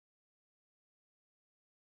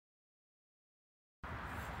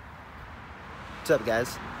What's up,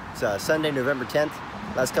 guys? It's Sunday, November 10th.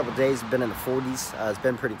 Last couple days have been in the 40s. It's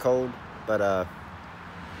been pretty cold, but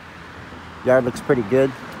yard looks pretty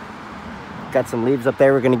good. Got some leaves up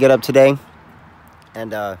there we're gonna get up today,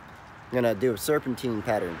 and I'm gonna do a serpentine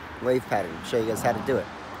pattern, wave pattern. Show you guys how to do it.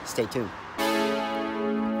 Stay tuned.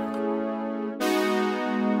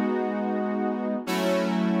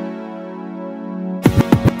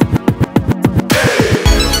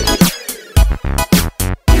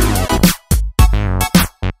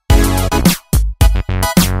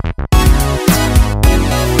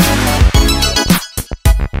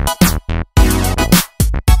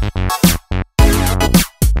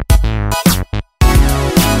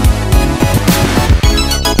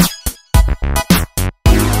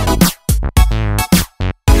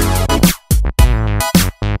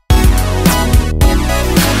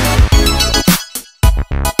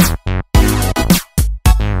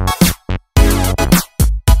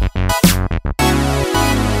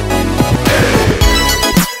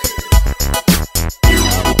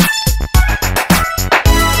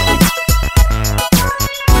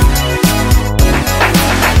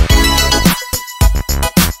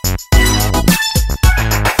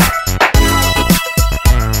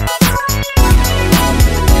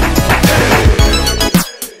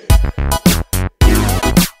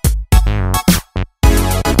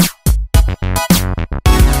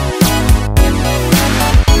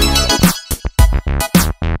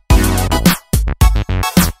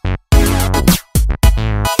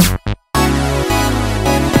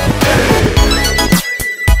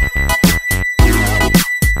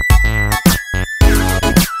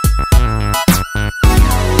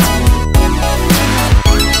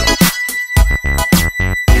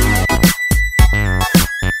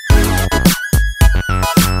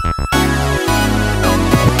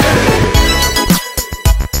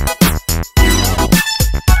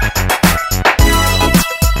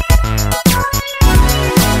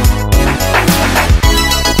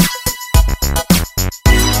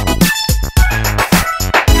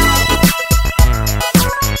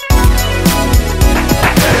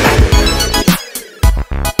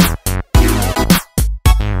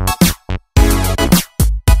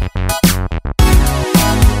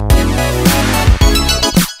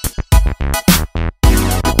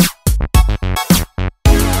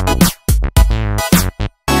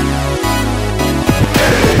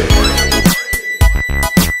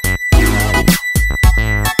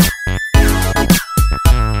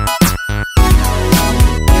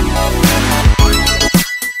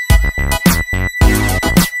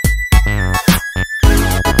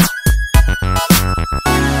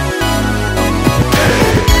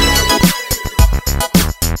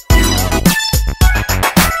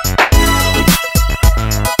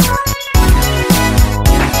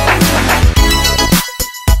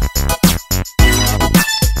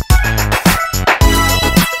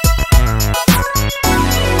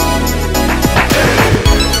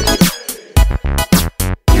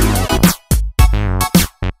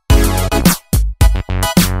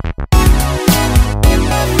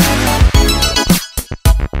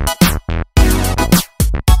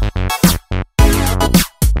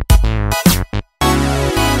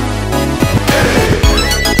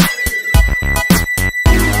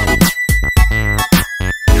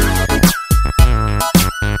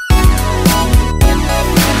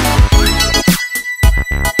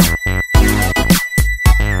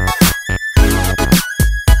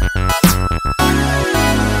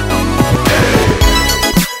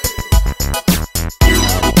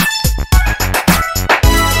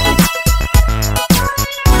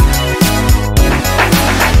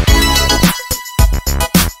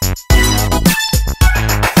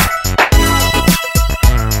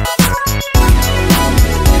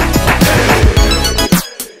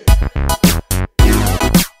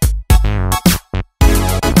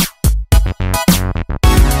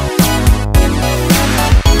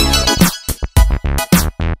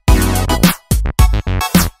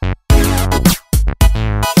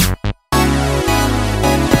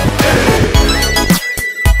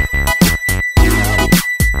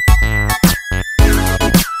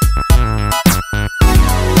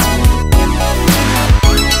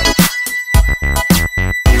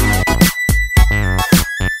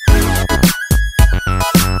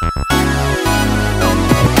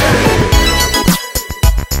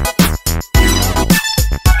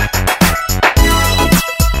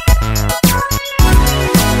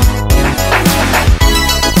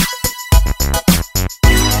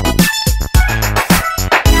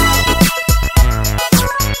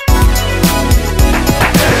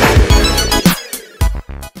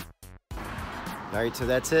 Alright, so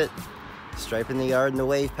that's it. striping the yard in the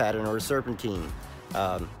wave pattern or serpentine.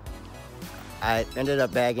 I ended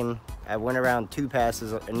up bagging. I went around 2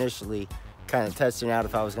 passes initially, kind of testing out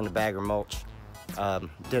if I was going to bag or mulch.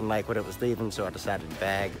 Didn't like what it was leaving, so I decided to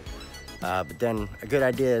bag. But then a good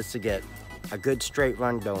idea is to get a good straight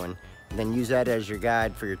run going, and then use that as your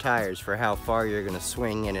guide for your tires for how far you're going to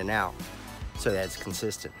swing in and out, so that it's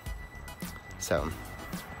consistent. So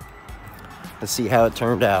let's see how it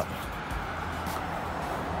turned out.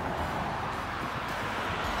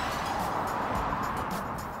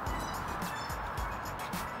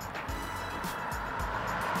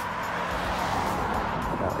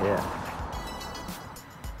 Oh yeah.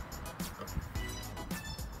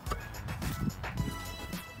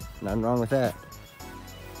 Nothing wrong with that.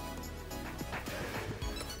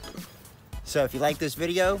 So if you like this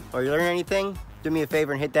video or you learn anything, do me a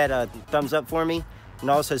favor and hit that thumbs up for me. And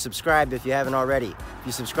also subscribe if you haven't already. If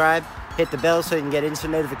you subscribe, hit the bell so you can get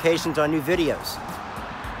instant notifications on new videos.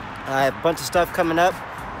 I have a bunch of stuff coming up.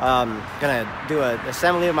 Gonna do an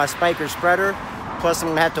assembly of my spiker spreader. Plus I'm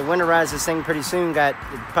gonna have to winterize this thing pretty soon. Got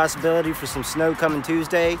the possibility for some snow coming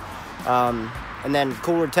Tuesday. And then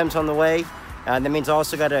cooler temps on the way. That means I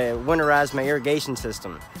also got to winterize my irrigation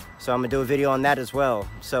system. So I'm going to do a video on that as well.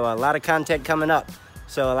 So a lot of content coming up.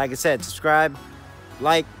 So like I said, subscribe,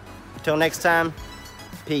 like. Until next time,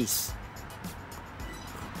 peace.